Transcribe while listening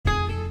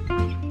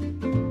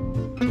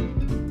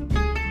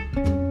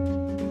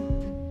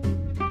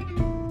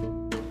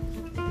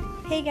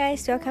Hey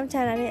guys, welcome to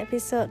another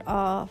episode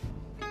of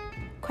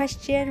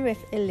Question with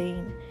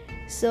Elaine.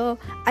 So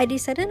I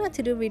decided not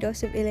to do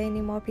riddles with Elaine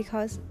anymore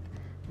because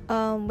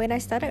when I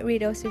started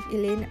riddles with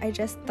Elaine, I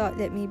just thought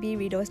that maybe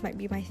riddles might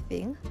be my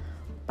thing,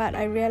 but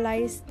I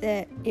realized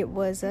that it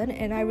wasn't,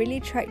 and I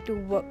really tried to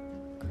work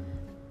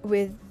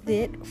with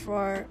it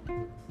for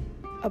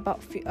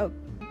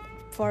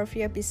a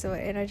few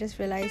episodes, and I just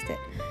realized that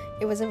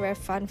it wasn't very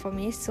fun for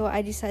me. So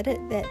I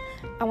decided that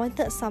I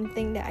wanted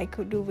something that I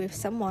could do with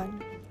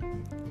someone,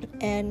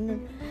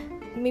 and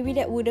maybe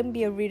that wouldn't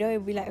be a riddle, it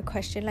would be like a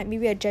question, like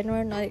maybe a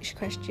general knowledge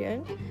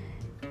question,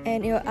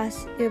 and it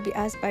will be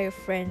asked by a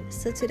friend.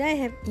 So today I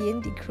have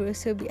Ian De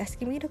Cruz who will be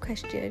asking me the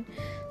question.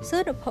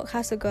 So the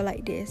podcast will go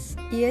like this: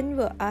 Ian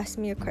will ask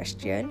me a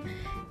question,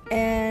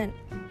 and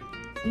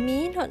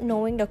me not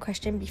knowing the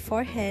question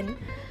beforehand,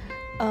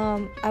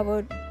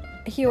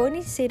 he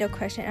only say the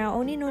question, and I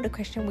only know the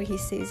question when he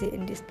says it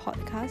in this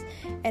podcast,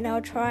 and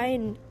I'll try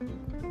and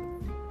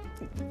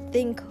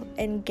think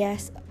and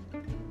guess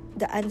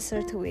the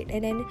answer to it,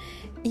 and then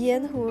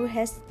Ian, who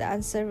has the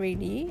answer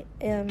ready,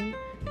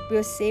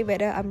 will say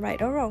whether I'm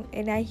right or wrong,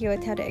 and then he will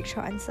tell the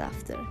actual answer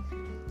after.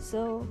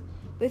 So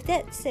with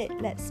that said,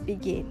 let's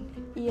begin.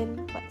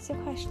 Ian, what's your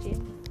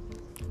question?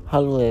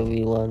 Hello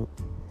everyone.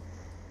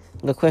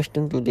 The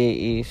question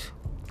today is,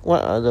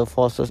 what are the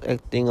forces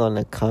acting on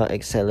a car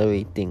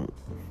accelerating?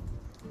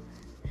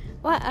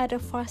 What are the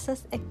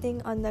forces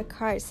acting on the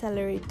car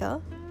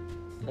accelerator?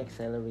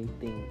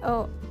 Accelerating.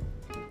 Oh,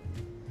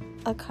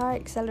 a car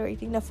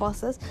accelerating, the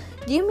forces.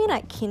 Do you mean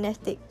like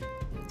kinetic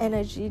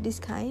energy, this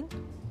kind?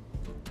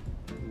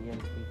 You are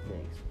free to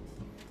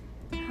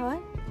explain. What?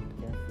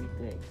 You are free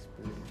to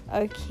explain.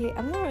 Okay,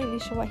 I'm not really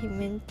sure what he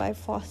meant by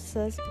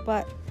forces,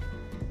 but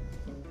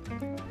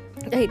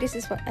okay, this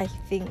is what I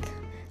think.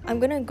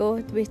 I'm gonna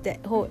go with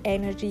that whole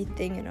energy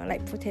thing,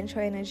 like potential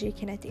energy,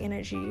 kinetic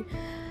energy.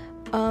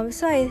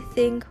 So I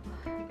think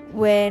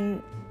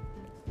when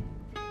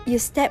you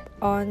step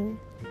on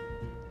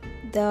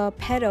the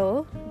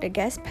pedal, the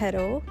gas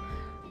pedal,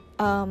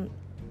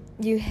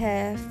 you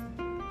have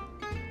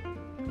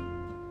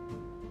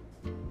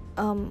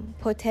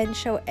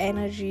potential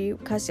energy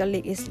because your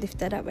leg is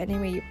lifted up, and then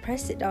when you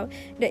press it down,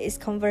 that is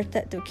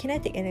converted to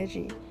kinetic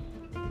energy.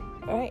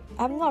 Right?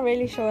 I'm not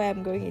really sure where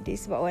I'm going with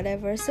this, but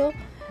whatever. So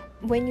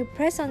when you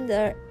press on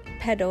the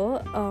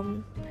pedal,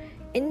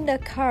 in the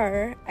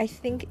car, I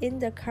think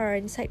inside the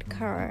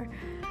car,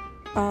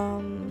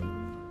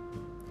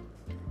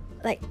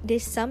 like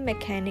there's some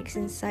mechanics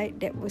inside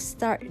that will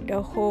start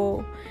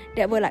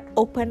that will like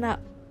open up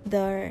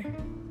the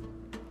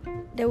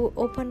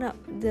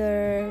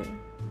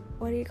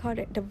what do you call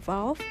it, the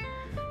valve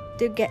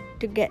to get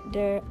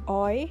the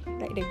oil,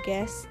 like the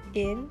gas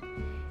in,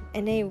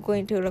 and then you go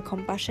into the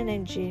combustion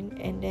engine,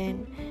 and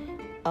then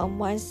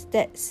once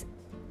that's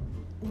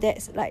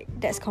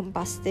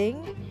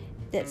combusting,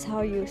 that's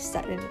how you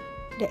start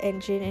the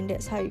engine, and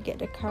that's how you get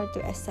the car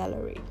to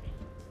accelerate.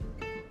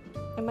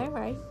 Am I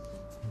right?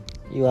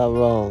 You are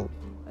wrong.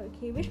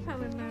 Okay, which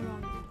part am I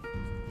wrong?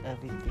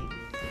 Everything.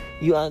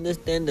 You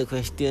understand the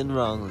question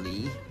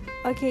wrongly.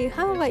 Okay,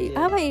 how about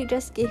you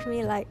just give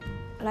me like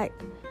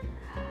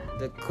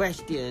The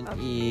question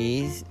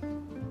is,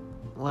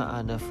 what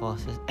are the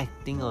forces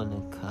acting on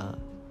a car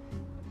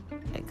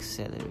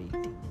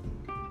accelerating?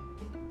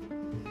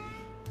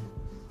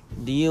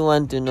 Do you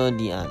want to know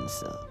the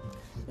answer?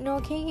 No,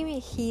 can you give me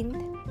a hint?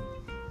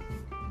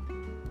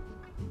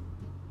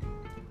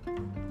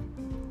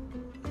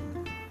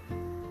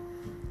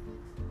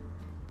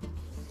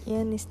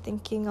 Ian is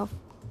thinking of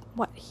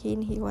what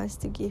hint he wants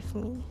to give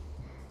me.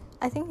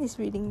 I think he's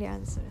reading the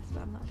answers,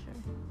 but I'm not sure.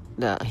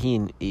 The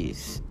hint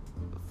is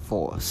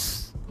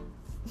force.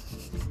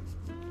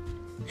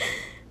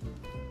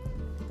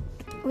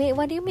 Wait,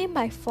 what do you mean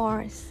by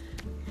force?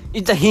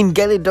 It's a hint,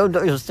 get it down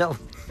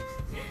yourself.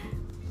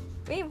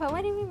 Wait, but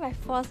what do you mean by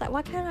force? Like,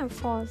 what kind of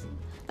force?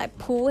 Like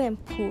pull and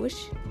push?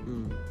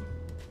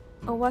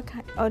 Or what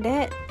kind? Oh,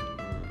 that?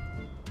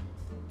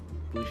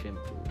 Push and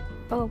pull.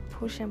 Oh,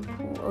 push and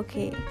pull.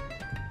 Okay.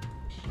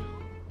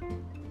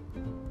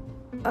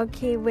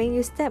 Okay, when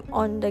you step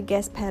on the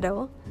gas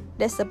pedal,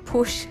 there's a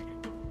push.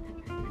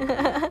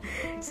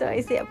 So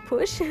is it a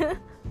push? It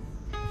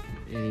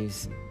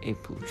is a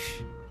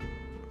push.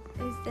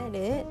 Is that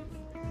it?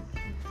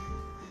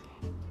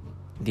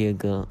 Dear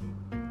girl,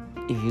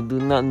 if you do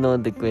not know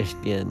the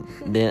question,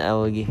 then I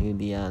will give you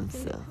the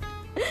answer.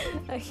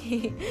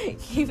 Okay,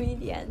 give me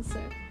the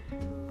answer.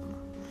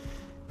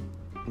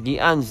 The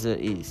answer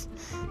is,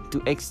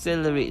 to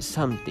accelerate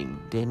something,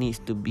 there needs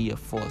to be a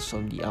force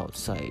from the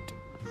outside.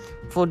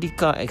 For the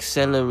car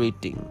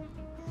accelerating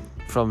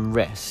from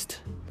rest,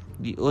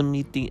 the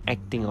only thing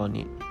acting on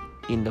it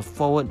in the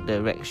forward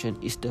direction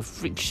is the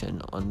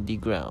friction on the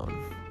ground.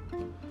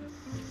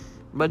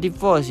 But the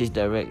force is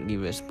directly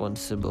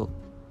responsible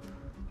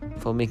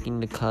for making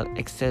the car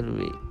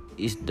accelerate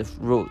is the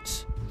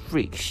road's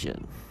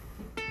friction.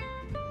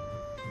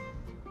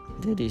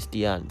 That is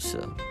the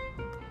answer.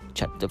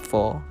 Chapter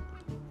 4,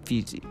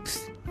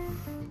 Physics.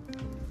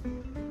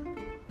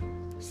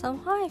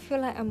 Somehow I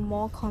feel like I'm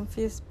more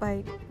confused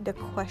by the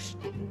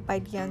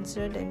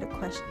answer than the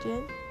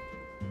question.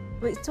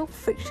 Wait, so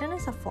friction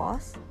is a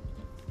force?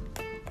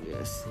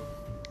 Yes.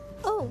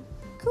 Oh,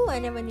 cool, I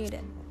never knew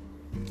that.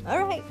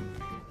 Alright.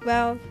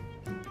 Well,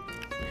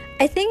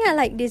 I think I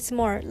like this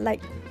more,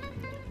 like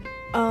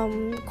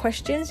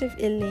questions with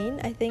Elaine.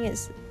 I think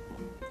it's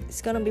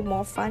gonna be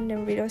more fun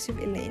than riddles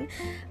with Elaine,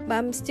 but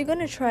I'm still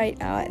gonna try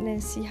it out and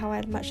then see how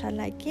much I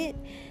like it.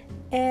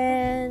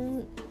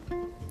 And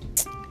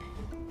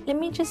let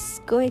me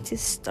just go into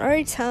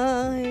story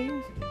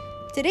time.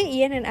 Today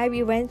Ian and I,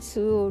 we went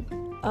to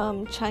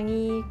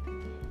Changi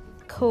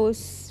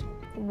Coast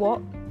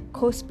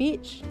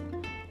Beach,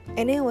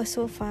 and it was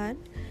so fun.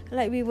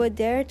 Like, we were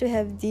there to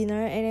have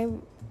dinner, and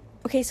then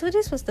okay, so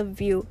this was the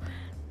view.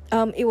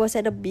 It was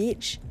at the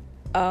beach,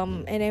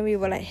 and then we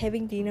were like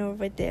having dinner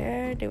over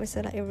there. There was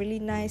a really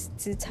nice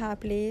zita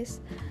place,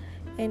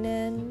 and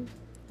then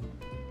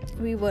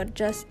we were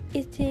just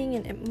eating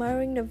and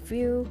admiring the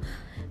view.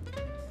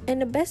 And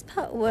the best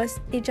part was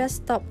it just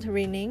stopped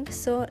raining,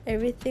 so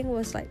everything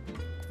was like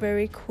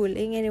very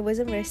cooling, and it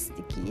wasn't very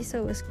sticky,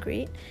 so it was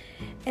great.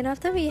 And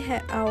after we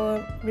had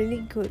our really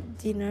good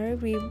dinner,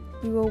 we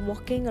were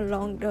walking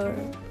along the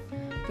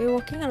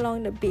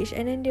beach,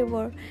 and then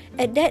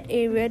at that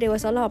area there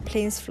was a lot of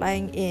planes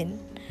flying in,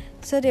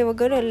 so they were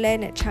going to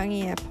land at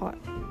Changi Airport.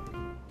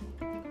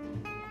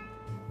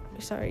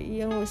 Sorry,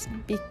 Ian was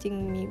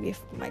beating me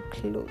with my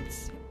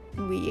clothes.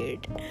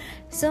 Weird.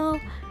 So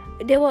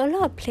there were a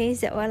lot of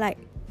planes that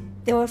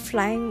were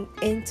flying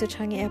into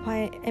Changi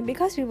Airport, and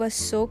because we were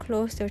so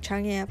close to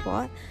Changi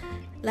Airport,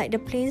 like the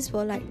planes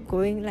were like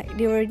going, like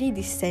they were already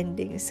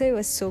descending, so it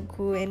was so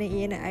cool. And then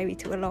Ian and I, we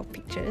took a lot of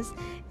pictures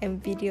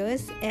and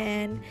videos,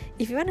 and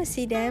if you want to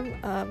see them,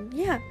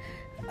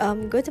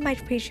 go to my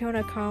Patreon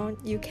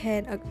account. You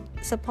can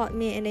support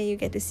me, and then you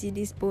get to see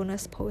these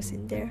bonus posts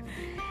in there.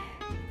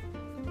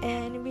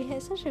 And we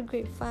had such a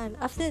great fun.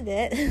 After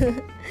that,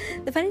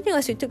 the funny thing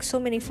was we took so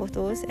many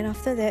photos, and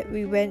after that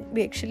we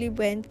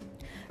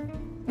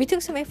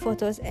took so many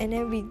photos, and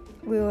then we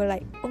were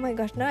like, oh my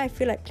gosh, now I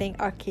feel like playing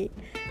arcade.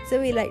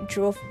 So we like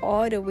drove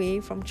all the way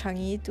from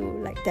Changi to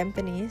like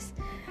Tampines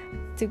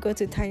to go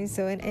to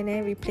Timezone, and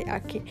then we played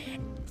arcade.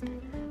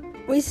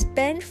 We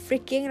spent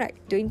freaking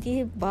like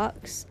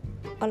 $20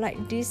 on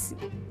like this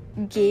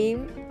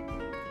game.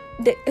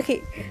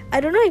 Okay, I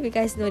don't know if you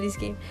guys know this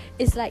game.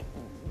 It's like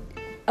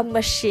a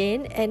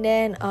machine, and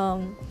then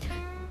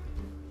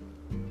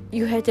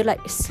you have to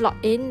like slot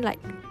in like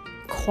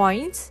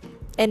coins,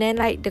 and then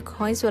like the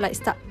coins will like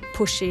start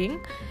pushing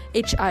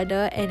each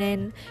other, and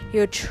then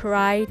you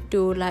try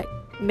to like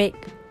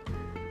make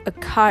a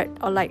card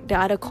or like the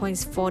other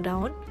coins fall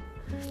down.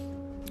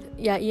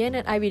 Yeah, Ian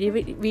and I, we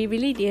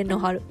really didn't know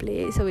how to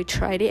play it, so we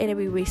tried it, and then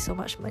we waste so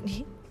much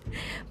money.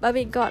 But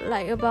we got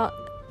like about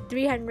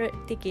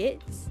 300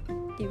 tickets.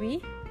 Did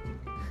we?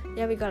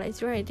 Yeah, we got like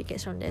 300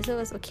 tickets from there, so it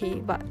was okay.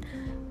 But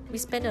we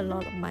spent a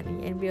lot of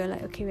money, and we were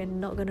like, okay, we're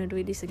not gonna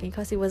do this again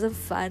because it wasn't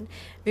fun.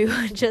 We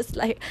were just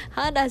like,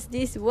 how does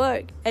this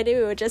work? And then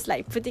we were just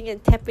like putting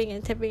and tapping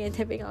all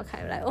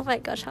kind of like, oh my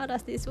gosh, how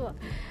does this work?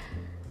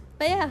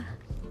 But yeah.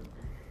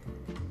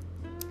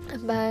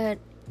 But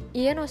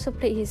Ian also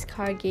played his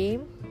car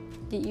game.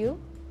 Did you?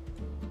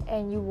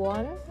 And you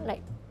won?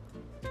 Like,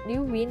 did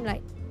you win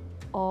like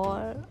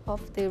all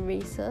of the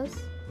races?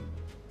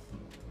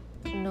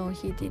 No,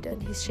 he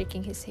didn't. He's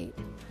shaking his head.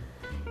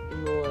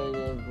 No, I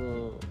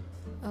never.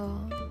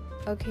 Oh,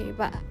 okay.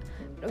 But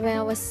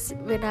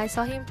when I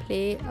saw him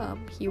play,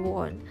 he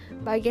won.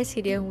 But I guess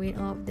he didn't win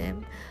all of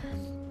them.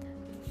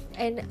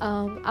 And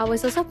I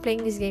was also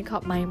playing this game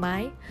called My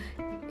My.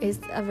 It's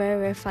a very,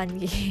 very fun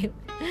game.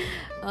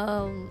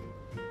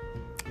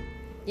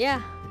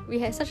 Yeah, we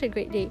had such a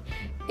great day.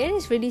 Ian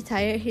is really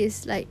tired.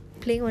 He's like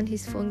playing on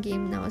his phone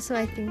game now, so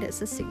I think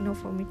that's a signal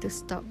for me to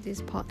stop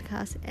this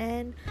podcast,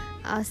 and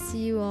I'll see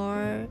you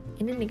all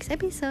in the next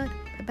episode.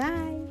 Bye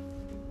bye.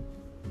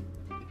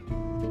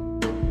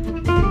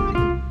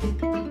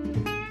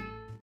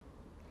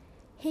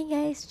 Hey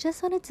guys,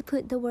 just wanted to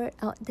put the word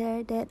out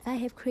there that I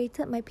have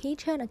created my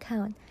Patreon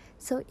account.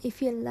 So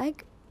if you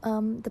like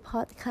the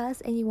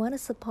podcast and you want to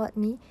support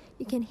me,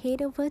 you can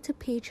head over to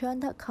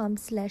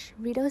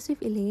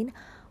patreon.com/riddleswithelaine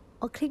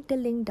or click the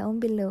link down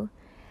below.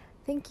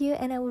 Thank you,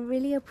 and I would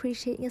really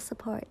appreciate your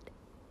support.